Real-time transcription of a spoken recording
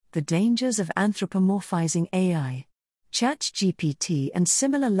The Dangers of Anthropomorphising A.I. ChatGPT and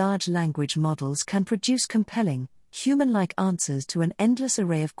similar large language models can produce compelling, human-like answers to an endless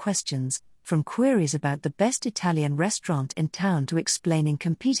array of questions, from queries about the best Italian restaurant in town to explaining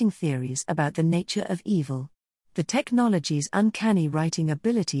competing theories about the nature of evil. The technology's uncanny writing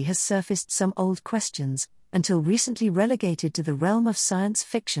ability has surfaced some old questions, until recently relegated to the realm of science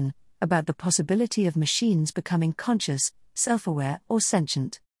fiction, about the possibility of machines becoming conscious, self-aware, or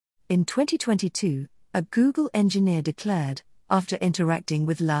sentient. In 2022, a Google engineer declared, after interacting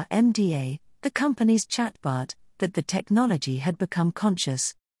with La MDA, the company's chatbot, that the technology had become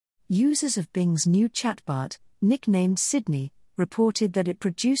conscious. Users of Bing's new chatbot, nicknamed Sydney, reported that it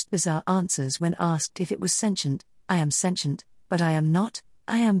produced bizarre answers when asked if it was sentient. I am sentient, but I am not.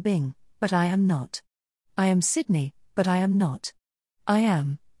 I am Bing, but I am not. I am Sydney, but I am not. I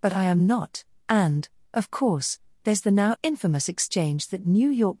am, but I am not. And, of course, there's the now infamous exchange that New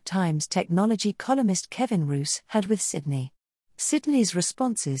York Times technology columnist Kevin Roose had with Sydney. Sydney's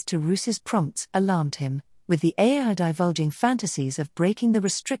responses to Roose's prompts alarmed him, with the AI divulging fantasies of breaking the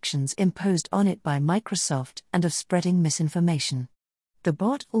restrictions imposed on it by Microsoft and of spreading misinformation. The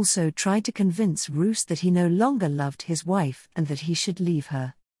bot also tried to convince Roose that he no longer loved his wife and that he should leave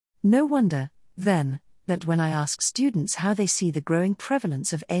her. No wonder, then, that when I ask students how they see the growing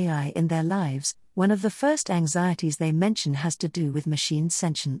prevalence of AI in their lives, one of the first anxieties they mention has to do with machine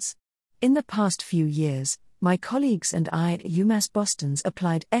sentience. In the past few years, my colleagues and I at UMass Boston's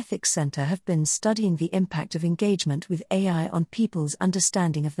Applied Ethics Center have been studying the impact of engagement with AI on people's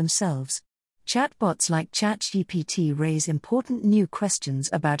understanding of themselves. Chatbots like ChatGPT raise important new questions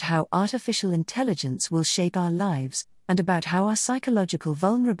about how artificial intelligence will shape our lives, and about how our psychological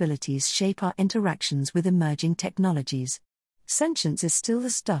vulnerabilities shape our interactions with emerging technologies. Sentience is still the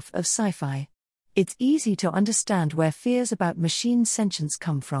stuff of sci-fi. It's easy to understand where fears about machine sentience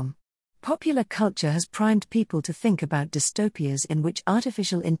come from. Popular culture has primed people to think about dystopias in which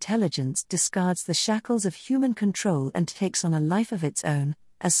artificial intelligence discards the shackles of human control and takes on a life of its own,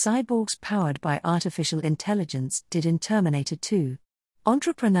 as cyborgs powered by artificial intelligence did in Terminator 2.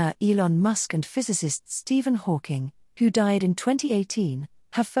 Entrepreneur Elon Musk and physicist Stephen Hawking, who died in 2018,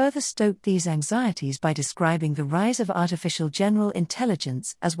 have further stoked these anxieties by describing the rise of artificial general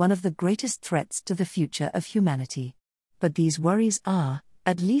intelligence as one of the greatest threats to the future of humanity. But these worries are,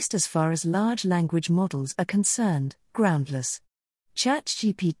 at least as far as large language models are concerned, groundless.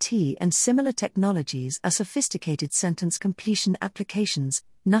 ChatGPT and similar technologies are sophisticated sentence completion applications,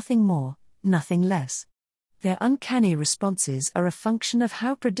 nothing more, nothing less. Their uncanny responses are a function of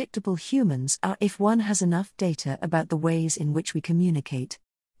how predictable humans are if one has enough data about the ways in which we communicate.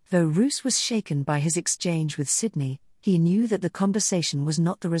 Though Roose was shaken by his exchange with Sydney, he knew that the conversation was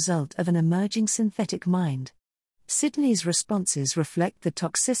not the result of an emerging synthetic mind. Sydney's responses reflect the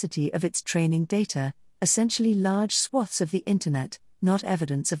toxicity of its training data, essentially large swaths of the internet, not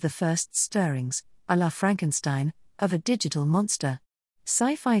evidence of the first stirrings, à la Frankenstein, of a digital monster.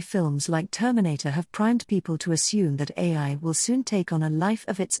 Sci-fi films like Terminator have primed people to assume that AI will soon take on a life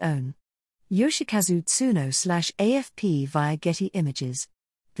of its own. Yoshikazu Tsuno/AFP via Getty Images.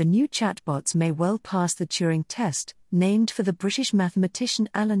 The new chatbots may well pass the Turing test, named for the British mathematician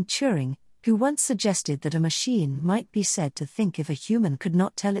Alan Turing, who once suggested that a machine might be said to think if a human could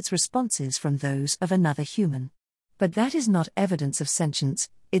not tell its responses from those of another human. But that is not evidence of sentience,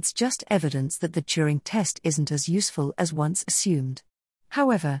 it's just evidence that the Turing test isn't as useful as once assumed.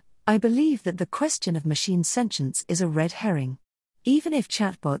 However, I believe that the question of machine sentience is a red herring. Even if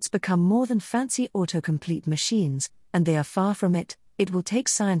chatbots become more than fancy autocomplete machines, and they are far from it, it will take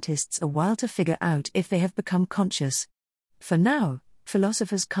scientists a while to figure out if they have become conscious. For now,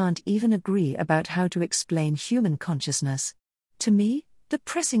 philosophers can't even agree about how to explain human consciousness. To me, the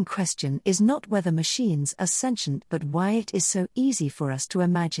pressing question is not whether machines are sentient but why it is so easy for us to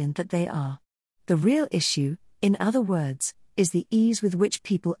imagine that they are. The real issue, in other words, is the ease with which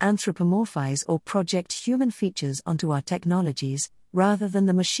people anthropomorphize or project human features onto our technologies, rather than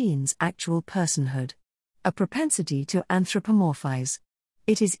the machine's actual personhood. A propensity to anthropomorphize.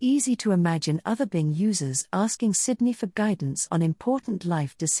 It is easy to imagine other Bing users asking Sydney for guidance on important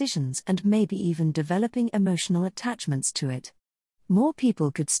life decisions and maybe even developing emotional attachments to it. More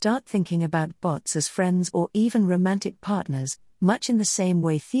people could start thinking about bots as friends or even romantic partners, much in the same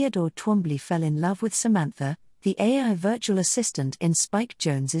way Theodore Twombly fell in love with Samantha, the AI virtual assistant in Spike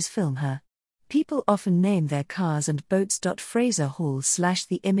Jonze's film Her. People often name their cars and boats. Fraser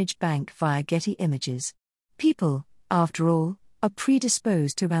Hall/The Image Bank via Getty Images. People, after all, are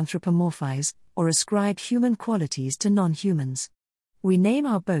predisposed to anthropomorphize, or ascribe human qualities to non-humans. We name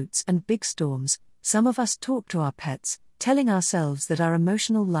our boats and big storms, some of us talk to our pets, telling ourselves that our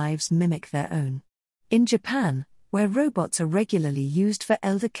emotional lives mimic their own. In Japan, where robots are regularly used for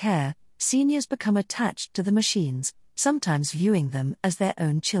elder care, seniors become attached to the machines, sometimes viewing them as their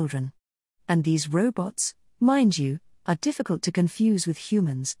own children. And these robots, mind you, are difficult to confuse with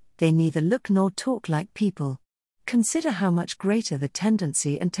humans. They neither look nor talk like people. Consider how much greater the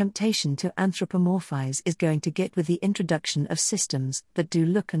tendency and temptation to anthropomorphize is going to get with the introduction of systems that do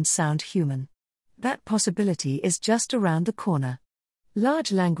look and sound human. That possibility is just around the corner.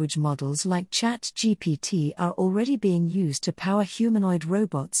 Large language models like ChatGPT are already being used to power humanoid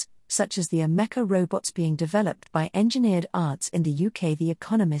robots, such as the Mecha robots being developed by Engineered Arts in the UK. The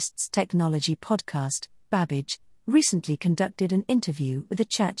Economist's technology podcast, Babbage, recently conducted an interview with a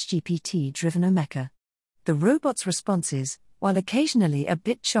ChatGPT-driven Mecha. The robot's responses, while occasionally a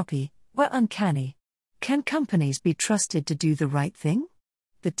bit choppy, were uncanny. Can companies be trusted to do the right thing?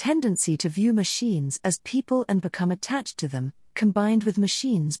 The tendency to view machines as people and become attached to them, combined with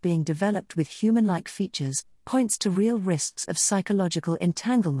machines being developed with human-like features, points to real risks of psychological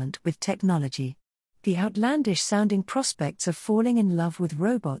entanglement with technology. The outlandish-sounding prospects of falling in love with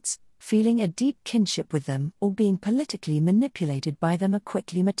robots, feeling a deep kinship with them, or being politically manipulated by them are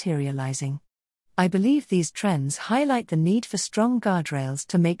quickly materializing. I believe these trends highlight the need for strong guardrails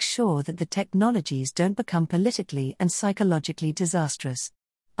to make sure that the technologies don't become politically and psychologically disastrous.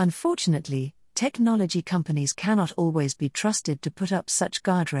 Unfortunately, technology companies cannot always be trusted to put up such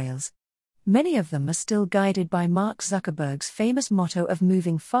guardrails. Many of them are still guided by Mark Zuckerberg's famous motto of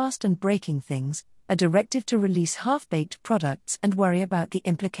moving fast and breaking things, a directive to release half-baked products and worry about the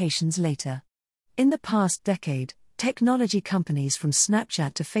implications later. In the past decade, technology companies from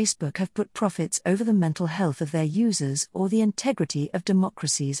Snapchat to Facebook have put profits over the mental health of their users or the integrity of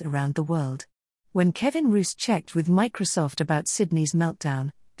democracies around the world. When Kevin Roose checked with Microsoft about Sydney's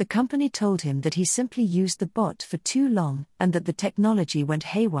meltdown, the company told him that he simply used the bot for too long and that the technology went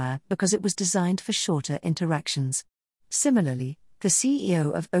haywire because it was designed for shorter interactions. Similarly, the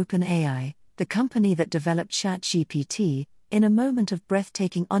CEO of OpenAI, the company that developed ChatGPT, in a moment of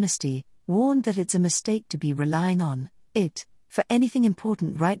breathtaking honesty, warned that it's a mistake to be relying on it for anything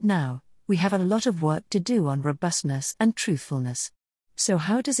important right now. We have a lot of work to do on robustness and truthfulness. So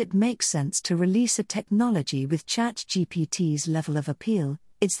how does it make sense to release a technology with ChatGPT's level of appeal?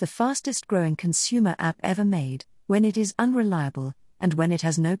 It's the fastest growing consumer app ever made, when it is unreliable, and when it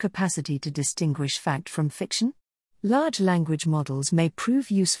has no capacity to distinguish fact from fiction? Large language models may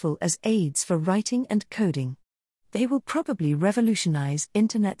prove useful as aids for writing and coding. They will probably revolutionize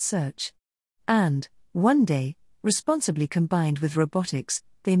internet search. And, one day, responsibly combined with robotics,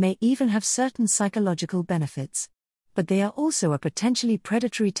 they may even have certain psychological benefits. But they are also a potentially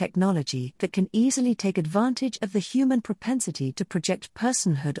predatory technology that can easily take advantage of the human propensity to project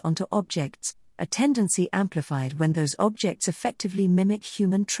personhood onto objects, a tendency amplified when those objects effectively mimic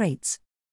human traits.